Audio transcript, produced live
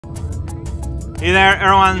Hey there,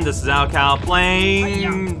 everyone. This is Alcal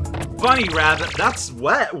playing Bunny Rabbit. That's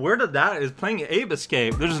what? Where did that is playing Ape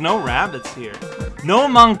Escape? There's no rabbits here. No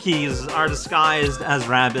monkeys are disguised as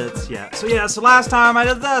rabbits yet. So yeah, so last time I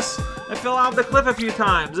did this, I fell off the cliff a few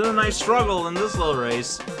times, and then I struggled in this little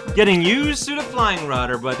race, getting used to the flying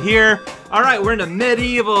rudder. But here, all right, we're in the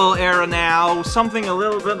medieval era now, something a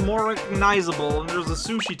little bit more recognizable, and there's a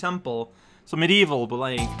sushi temple. So medieval, but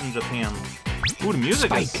like in Japan. Ooh, the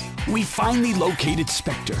music Spike, we finally located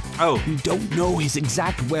Spectre. Oh. We don't know his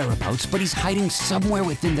exact whereabouts, but he's hiding somewhere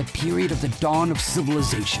within the period of the dawn of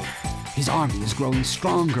civilization. His army is growing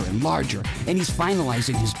stronger and larger, and he's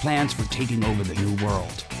finalizing his plans for taking over the new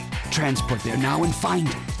world. Transport there now and find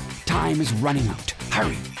him. Time is running out.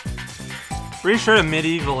 Hurry. Pretty sure the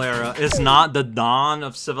medieval era is not the dawn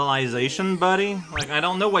of civilization, buddy. Like, I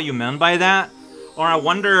don't know what you meant by that. Or I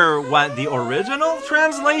wonder what the original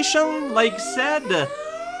translation, like, said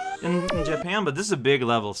in Japan. But this is a big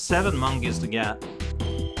level. 7 monkeys to get.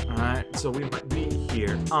 Alright, so we might be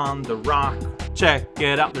here on the rock. Check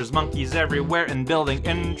it out. There's monkeys everywhere and building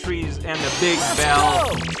in trees and a big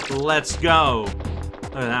bell. Let's go.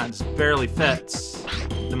 Look at that. Just barely fits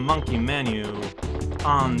the monkey menu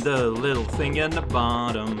on the little thing in the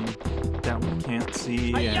bottom that we can't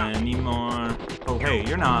see anymore. Oh, hey,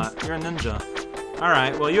 you're not. You're a ninja.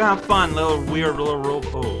 Alright, well, you have fun, little weird little rope.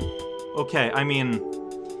 Oh, okay, I mean,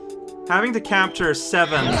 having to capture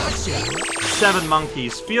seven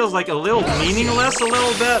monkeys feels like a little meaningless a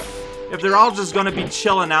little bit if they're all just gonna be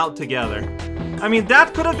chilling out together. I mean,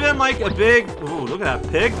 that could have been like a big, ooh, look at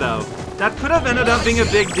that pig though. That could have ended up being a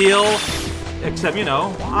big deal, except, you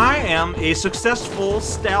know, I am a successful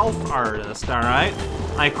stealth artist, alright?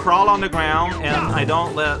 I crawl on the ground and I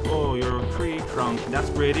don't let, oh, you're a tree trunk,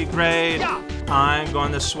 that's pretty great. I'm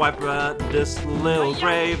going to swipe at this little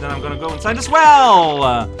grave, then I'm going to go inside this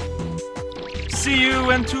well! See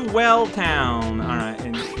you into Well Town. Alright,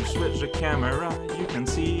 and if you switch the camera, you can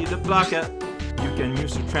see the bucket you can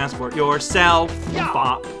use to transport yourself.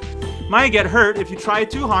 Bop. Might get hurt if you try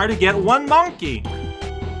too hard to get one monkey.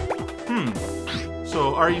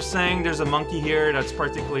 So are you saying there's a monkey here that's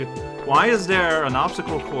particularly... Why is there an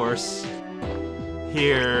obstacle course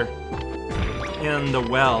here in the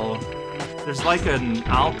well? There's like an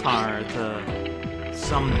altar to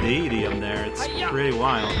some deity up there. It's pretty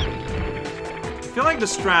wild. I feel like the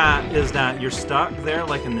strat is that you're stuck there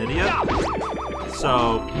like an idiot.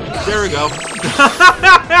 So, there we go.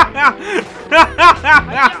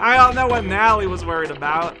 I don't know what Nally was worried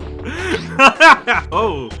about.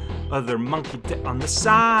 Oh, other monkey on the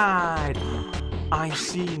side. I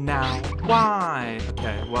see now why.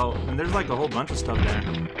 Okay, well, and there's like a whole bunch of stuff there.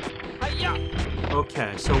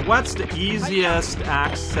 Okay, so what's the easiest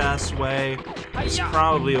access way? It's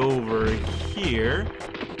probably over here.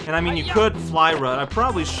 And I mean, you could fly rudder. I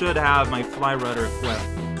probably should have my fly rudder equipped,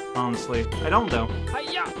 honestly. I don't though.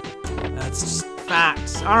 That's just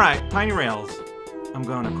facts. Alright, tiny rails. I'm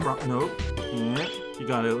gonna nope. You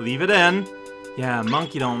gotta leave it in. Yeah,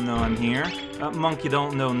 monkey don't know I'm here. Monkey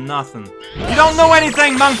don't know nothing. You don't know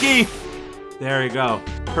anything, monkey! There you go.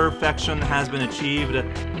 Perfection has been achieved.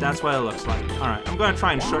 That's what it looks like. Alright, I'm gonna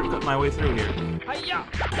try and shortcut my way through here.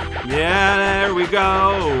 Yeah, there we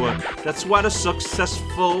go. That's what a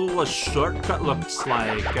successful shortcut looks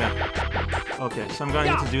like. Okay, so I'm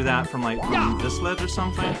gonna need to do that from like this ledge or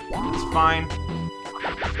something. It's fine.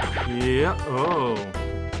 Yeah, oh.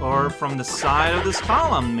 Or from the side of this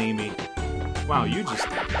column, maybe. Wow, you just...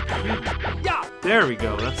 There we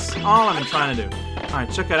go, that's all I'm trying to do.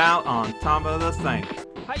 Alright, check it out on top of the thing.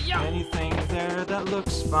 Anything there that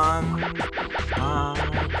looks fun,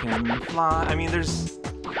 I can fly. I mean, there's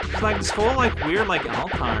like this whole like weird like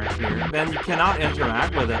altar here. Then you cannot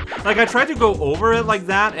interact with it. Like I tried to go over it like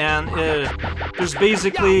that, and there's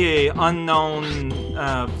basically a unknown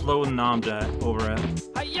floating object over it.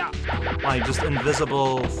 Like just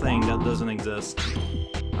invisible thing that doesn't exist.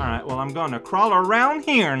 Alright, well, I'm gonna crawl around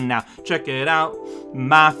here now. Check it out.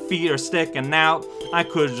 My feet are sticking out. I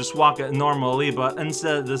could just walk it normally, but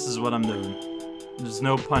instead, this is what I'm doing. There's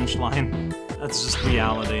no punchline. That's just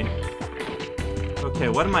reality. Okay,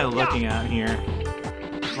 what am I looking at here?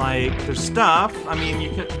 Like, there's stuff. I mean, you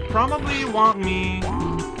could probably want me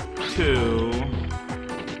to...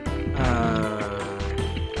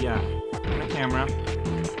 yeah. The camera.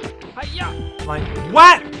 Like,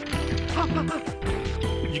 what?!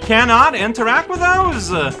 You cannot interact with those?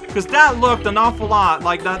 Because that looked an awful lot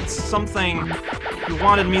like that's something you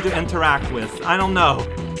wanted me to interact with. I don't know.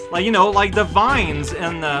 Like, you know, like the vines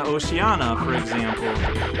in Oceania, for example.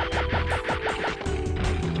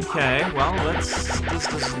 Okay, well, this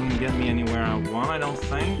doesn't get me anywhere I want, I don't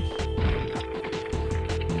think.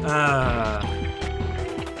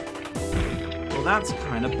 Well, that's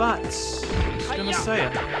kind of butts. Just gonna say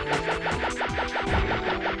it.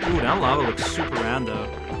 Ooh, that lava looks super rando.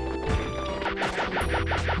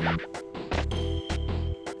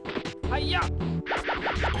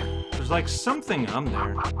 There's like something on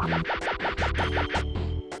there. I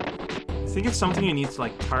think it's something you need to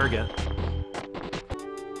like target.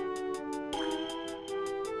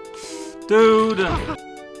 Dude!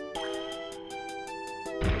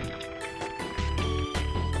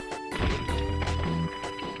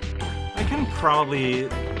 I can probably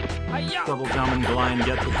double jump and glide and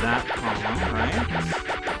get to that column, right?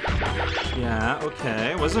 Yeah,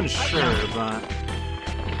 okay. Wasn't sure, but...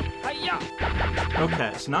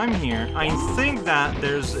 Okay, so now I'm here. I think that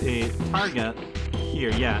there's a target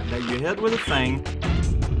here, yeah, that you hit with a thing.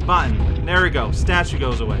 Button. There we go. Statue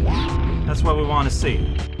goes away. That's what we want to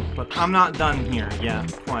see. But I'm not done here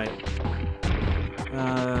yet, quite.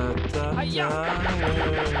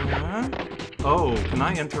 Oh, can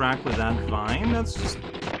I interact with that vine that's just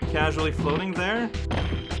casually floating there?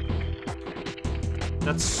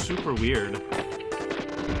 That's super weird.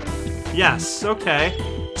 Yes, okay.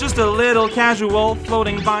 Just a little casual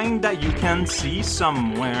floating vine that you can see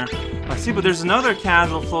somewhere. I see, but there's another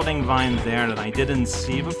casual floating vine there that I didn't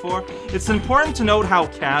see before. It's important to note how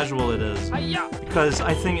casual it is, because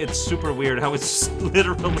I think it's super weird how it's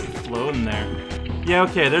literally floating there. Yeah,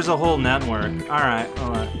 okay, there's a whole network. Alright,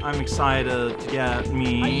 I'm excited to get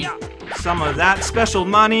me some of that special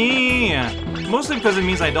money! Mostly because it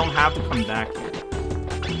means I don't have to come back here.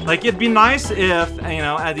 Like, it'd be nice if, you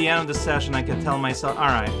know, at the end of the session I could tell myself,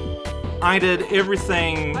 alright, I did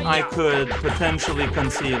everything I could potentially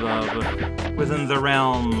conceive of within the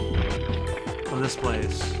realm of this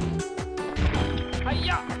place.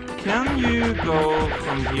 Can you go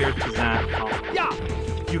from here to that column?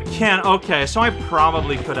 You can. Okay, so I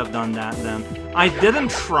probably could have done that then. I didn't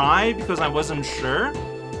try because I wasn't sure,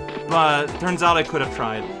 but turns out I could have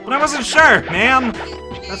tried. But I wasn't sure, man!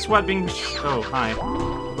 That's what being... Oh, hi.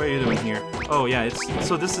 What are you doing here? Oh, yeah, it's...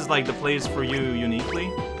 So this is like the place for you uniquely?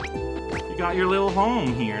 You got your little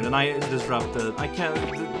home here that I disrupted. I can't...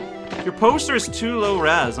 Your poster is too low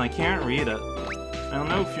res, I can't read it. I don't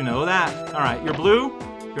know if you know that. Alright, you're blue.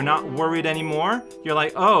 You're not worried anymore. You're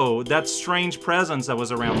like, oh, that strange presence that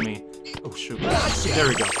was around me. Oh, shoot. There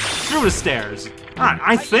we go. Through the stairs. Alright,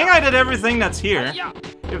 I think I did everything that's here.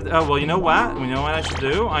 If, oh, well, you know what? You know what I should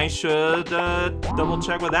do? I should double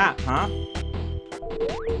check with that, huh?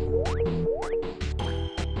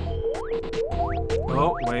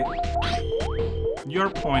 Oh, wait. You're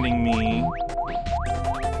pointing me.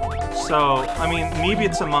 So, I mean, maybe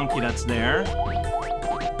it's a monkey that's there.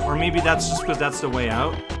 Or maybe that's just because that's the way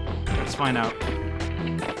out. Let's find out.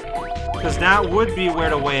 Because that would be where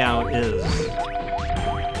the way out is.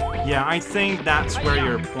 Yeah, I think that's where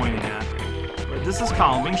you're pointing at. But this is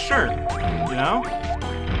calming, sure. You know?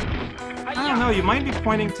 I don't know, you might be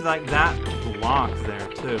pointing to like that block there,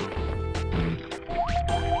 too.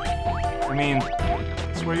 I mean,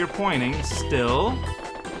 that's where you're pointing, still.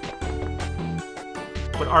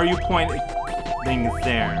 But are you pointing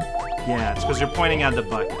there? Yeah, it's because you're pointing at the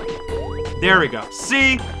bucket. There we go.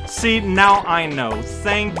 See? See, now I know.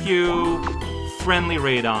 Thank you, friendly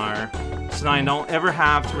radar. So now I don't ever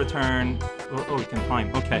have to return... Oh, you can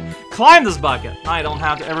climb. Okay. Climb this bucket! I don't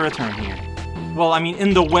have to ever return here. Well, I mean,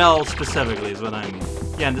 in the well specifically is what I mean.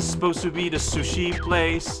 Yeah, this is supposed to be the sushi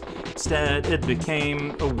place. Instead, it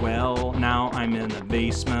became a well. Now I'm in the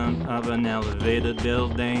basement of an elevated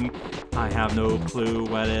building. I have no clue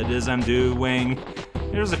what it is I'm doing.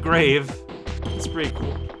 Here's a grave. It's pretty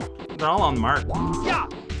cool. They're all unmarked.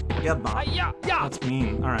 Get by. That's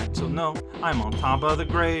mean. Alright, so no, I'm on top of the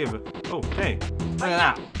grave. Oh, hey, look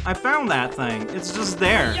at that. I found that thing. It's just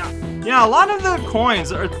there. Yeah, a lot of the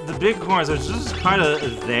coins, or the big coins, are just kind of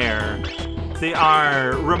there. They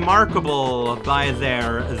are remarkable by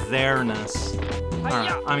their there-ness.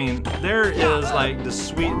 Alright, I mean, there is like the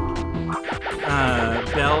sweet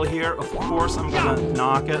bell here. Of course, I'm gonna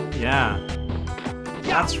knock it. Yeah.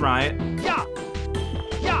 That's right.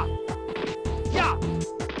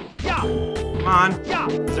 Come on.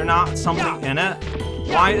 Is there not something in it?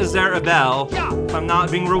 Why is there a bell if I'm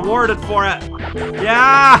not being rewarded for it?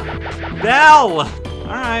 Yeah! Bell!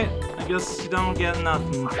 Alright. I guess you don't get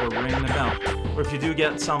nothing for ringing the bell. Or if you do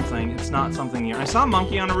get something, it's not something here. I saw a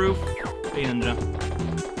monkey on the roof. Hey, ninja.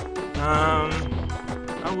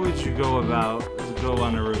 How would you go about go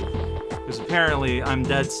on the roof? Because apparently I'm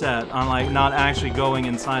dead set on like not actually going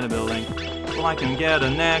inside a building. Well, I can get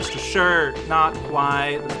an extra shirt. Not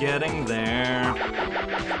quite getting there.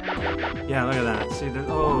 Yeah, look at that. See,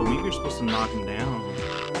 oh, maybe you're supposed to knock him down.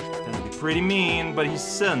 That'd be pretty mean, but he's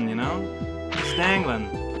sitting, you know? He's dangling.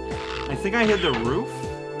 I think I hit the roof.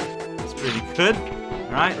 That's pretty good.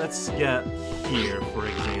 Alright, let's get here, for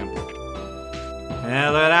example. Yeah,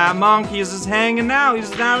 look at that monkey. He's just hanging out. He's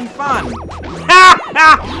just having fun.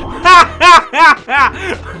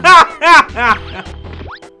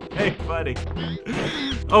 Hey, buddy.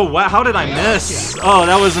 Oh, wow. How did I miss? Oh,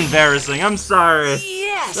 that was embarrassing. I'm sorry.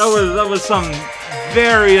 Yes. That was some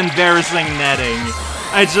very embarrassing netting.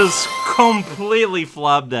 I just completely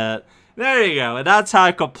flubbed it. There you go. And that's how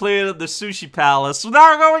I completed the sushi palace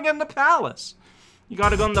without going in the palace. You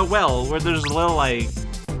gotta go in the well where there's a little a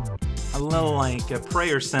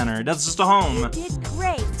prayer center. That's just a home. You did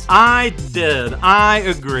great. I did. I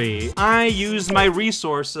agree. I used my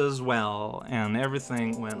resources well, and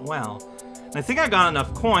everything went well. And I think I got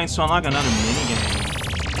enough coins to unlock another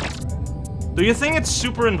minigame. Do you think it's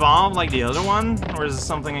super involved like the other one? Or is it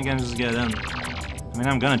something I can just get in? I mean,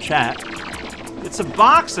 I'm gonna check. It's a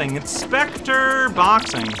boxing. It's Spectre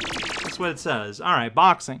boxing. That's what it says. Alright,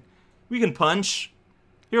 boxing. We can punch.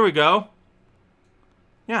 Here we go.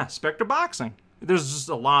 Yeah, Spectre boxing. There's just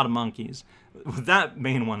a lot of monkeys. That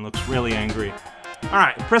main one looks really angry.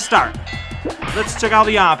 Alright, press start. Let's check out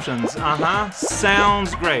the options.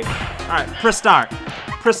 Sounds great. Alright, press start.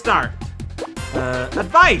 Press start.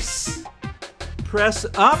 Advice. Press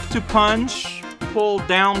up to punch. Pull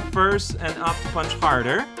down first and up to punch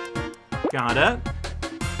harder. Got it.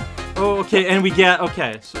 Oh, okay, and we get,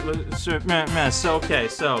 okay. So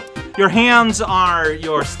your hands are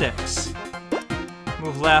your sticks.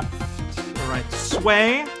 Move left, right,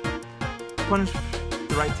 sway. Punch,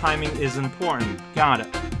 the right timing is important. Got it.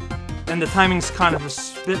 And the timing's kind of a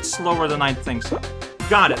bit slower than I think so.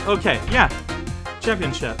 Got it, okay, yeah.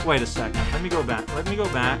 Championship, wait a second. Let me go back, I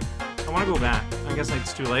wanna go back. I guess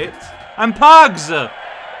it's too late. I'm Pugs!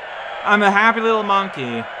 I'm a happy little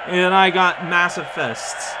monkey, and I got massive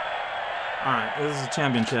fists. Alright, this is a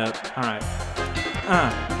championship. Alright.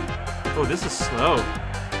 Oh, this is slow.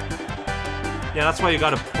 Yeah, that's why you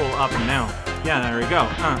gotta pull up and down. Yeah, there we go.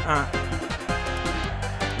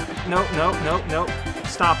 No.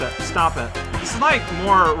 Stop it. This is like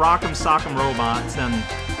more Rock'em Sock'em Robots and...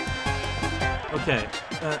 Okay.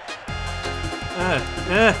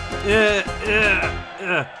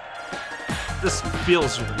 This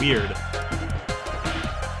feels weird.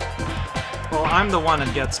 Well, I'm the one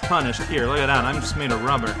that gets punished. Here, look at that. I'm just made of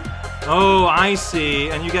rubber. Oh, I see.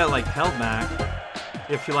 And you get, like, held back.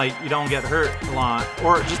 If you, like, you don't get hurt a lot.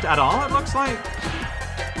 Or just at all, it looks like.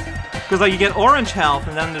 Because, like, you get orange health,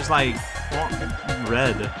 and then there's, like,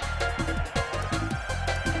 red.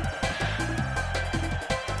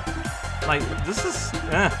 Like, this is...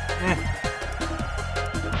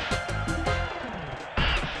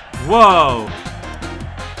 Whoa!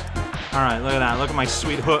 Alright, look at that. Look at my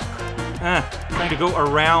sweet hook. Trying to go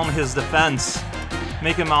around his defense.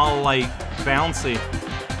 Make him all, like, bouncy.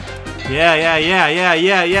 Yeah,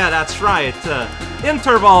 that's right.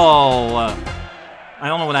 Interval! I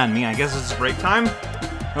don't know what that means. I guess it's break time?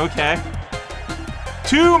 Okay.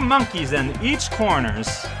 2 monkeys in each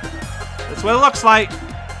corners. That's what it looks like.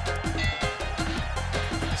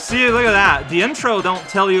 See, look at that. The intro don't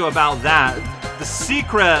tell you about that. The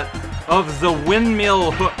secret of the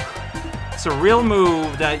windmill hook. It's a real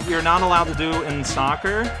move that you're not allowed to do in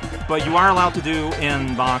soccer, but you are allowed to do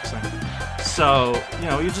in boxing. So, you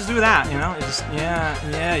know, you just do that, you know? You just, yeah,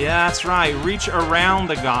 that's right. Reach around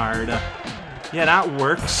the guard. Yeah, that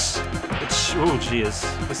works. It's, oh, jeez.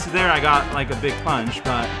 See, there I got, like, a big punch,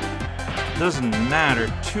 but it doesn't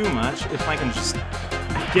matter too much if I can just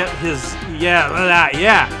get his, yeah, look at that,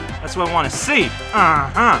 yeah. That's what I want to see.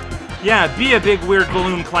 Yeah, be a big weird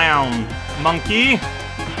balloon clown, monkey.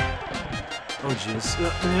 Oh, jeez.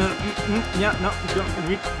 Yeah, no,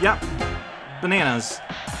 yeah. Bananas.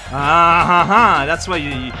 That's why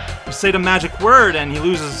you say the magic word and he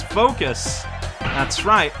loses focus. That's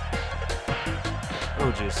right.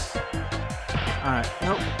 Oh, jeez. Alright,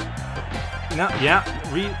 nope. No, yeah,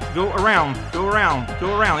 go around.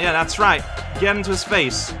 Yeah, that's right. Get into his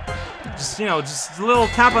face. Just, you know, just a little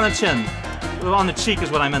tap on the chin. A little on the cheek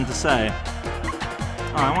is what I meant to say.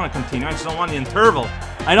 Oh, I want to continue. I just don't want the interval.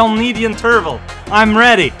 I don't need the interval. I'm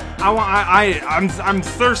ready. I'm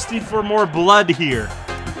thirsty for more blood here.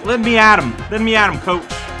 Let me at him. Coach.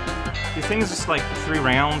 Do you think it's just like 3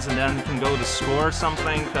 rounds and then you can go to score or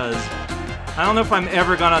something? Because I don't know if I'm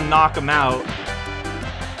ever gonna knock him out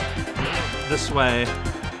this way.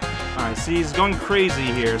 Alright, see, he's going crazy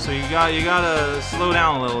here, so you gotta slow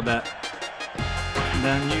down a little bit.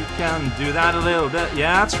 then you can do that a little bit.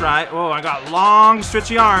 Yeah, that's right. Oh, I got long,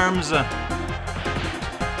 stretchy arms.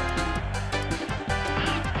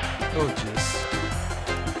 Oh, jeez.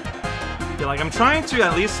 Yeah, like, I'm trying to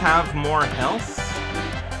at least have more health,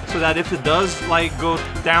 so that if it does, like, go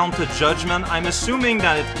down to judgment, I'm assuming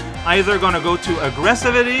that it's either gonna go to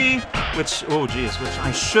aggressivity, which, oh, jeez, which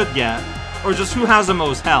I should get, or just who has the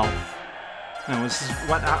most health. No, this is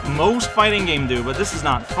what most fighting game do, but this is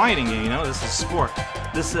not fighting game, you know? This is sport.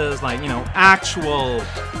 This is, like, you know, actual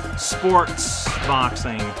sports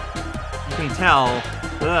boxing. You can tell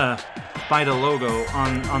by the logo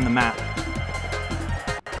on the map.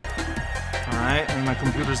 Alright, and my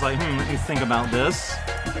computer's like, let me think about this.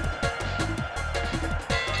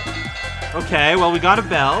 Okay, well, we got a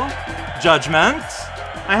bell. Judgment.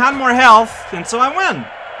 I had more health, and so I win.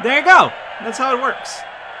 There you go. That's how it works.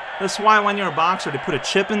 That's why when you're a boxer, they put a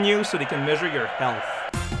chip in you so they can measure your health.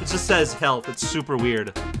 It just says health. It's super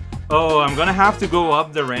weird. Oh, I'm gonna have to go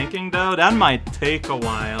up the ranking, though. That might take a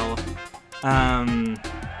while.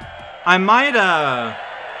 I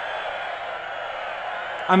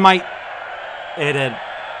might edit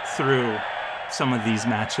through some of these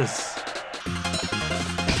matches.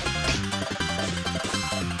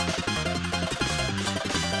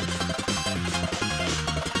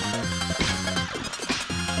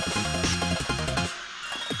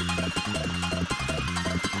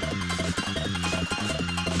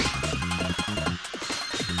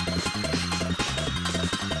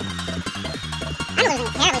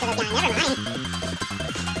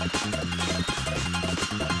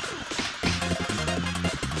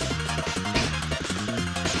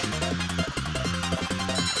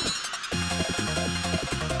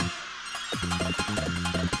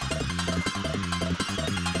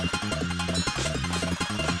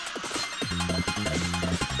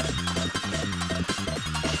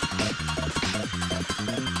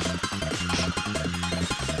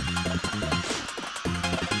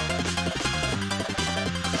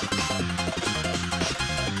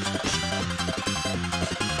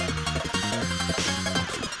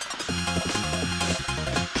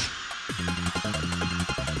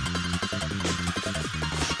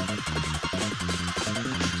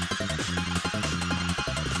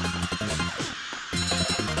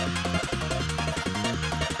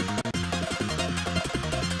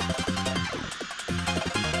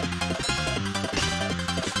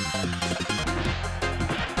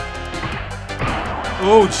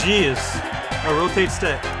 Oh, jeez. Oh, rotate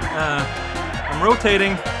stick. I'm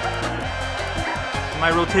rotating. Am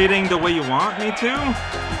I rotating the way you want me to?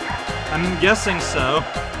 I'm guessing so.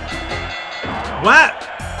 What?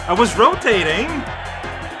 I was rotating?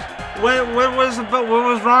 What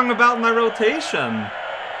was wrong about my rotation?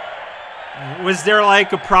 Was there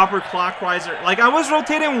like a proper clockwise? Like, I was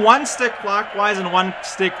rotating one stick clockwise and one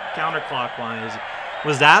stick counterclockwise.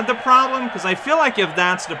 Was that the problem? Because I feel like if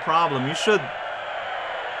that's the problem, you should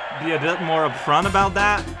be a bit more upfront about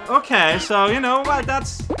that. Okay, so you know what,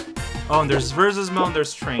 that's... Oh, and there's versus mode,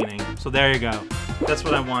 there's training. So there you go. That's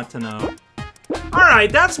what I want to know.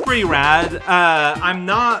 Alright, that's pretty rad. I'm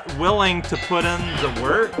not willing to put in the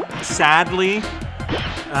work, sadly.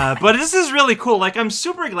 But this is really cool. Like, I'm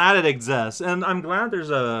super glad it exists. And I'm glad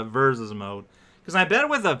there's a versus mode. Because I bet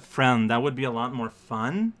with a friend, that would be a lot more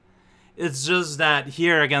fun. It's just that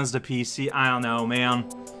here against the PC, I don't know, man.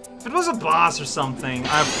 If it was a boss or something,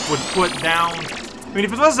 I would put down... I mean,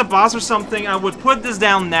 if it was a boss or something, I would put this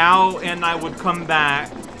down now, and I would come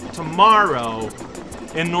back tomorrow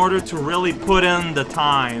in order to really put in the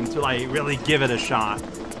time to, like, really give it a shot.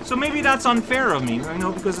 So maybe that's unfair of me, you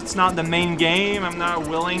know, because it's not the main game, I'm not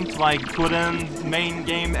willing to, like, put in main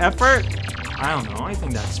game effort. I don't know, I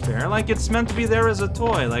think that's fair. Like, it's meant to be there as a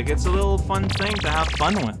toy. Like, it's a little fun thing to have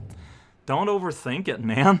fun with. Don't overthink it,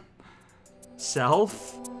 man.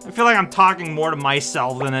 Self? I feel like I'm talking more to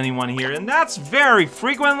myself than anyone here, and that's very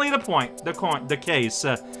frequently the case.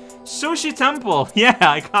 Sushi Temple. Yeah,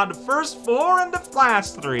 I got the first 4 and the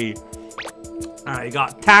last 3. Alright, you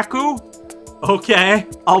got Taku. Okay,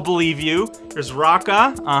 I'll believe you. There's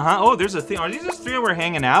Raka. Oh, there's a thing. Are these just 3 that were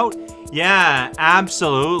hanging out? Yeah,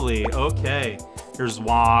 absolutely. Okay. There's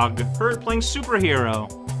Wog. Her playing superhero.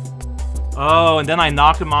 Oh, and then I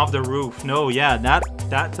knocked him off the roof. No, yeah,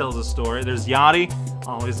 that tells a story. There's Yachty.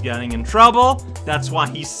 Always getting in trouble. That's why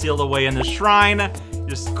he's sealed away in the shrine.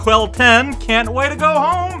 Just Quilton, can't wait to go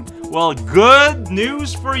home. Well, good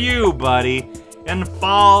news for you, buddy. And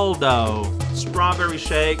Faldo, strawberry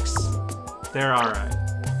shakes. They're alright.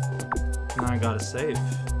 Now I gotta save.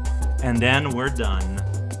 And then we're done.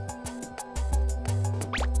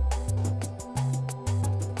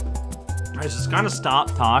 I just kind of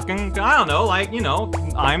stopped talking. I don't know, like, you know,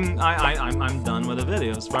 I'm done with the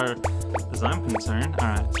video as far as I'm concerned.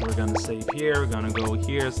 Alright, so we're gonna save here, we're gonna go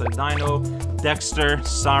here, so Dino, Dexter,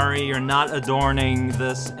 sorry, you're not adorning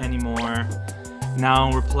this anymore.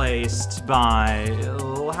 Now replaced by a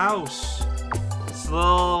little house. It's a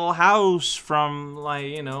little house from, like,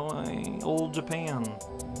 you know, old Japan.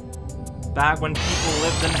 Back when people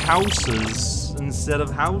lived in houses instead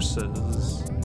of houses.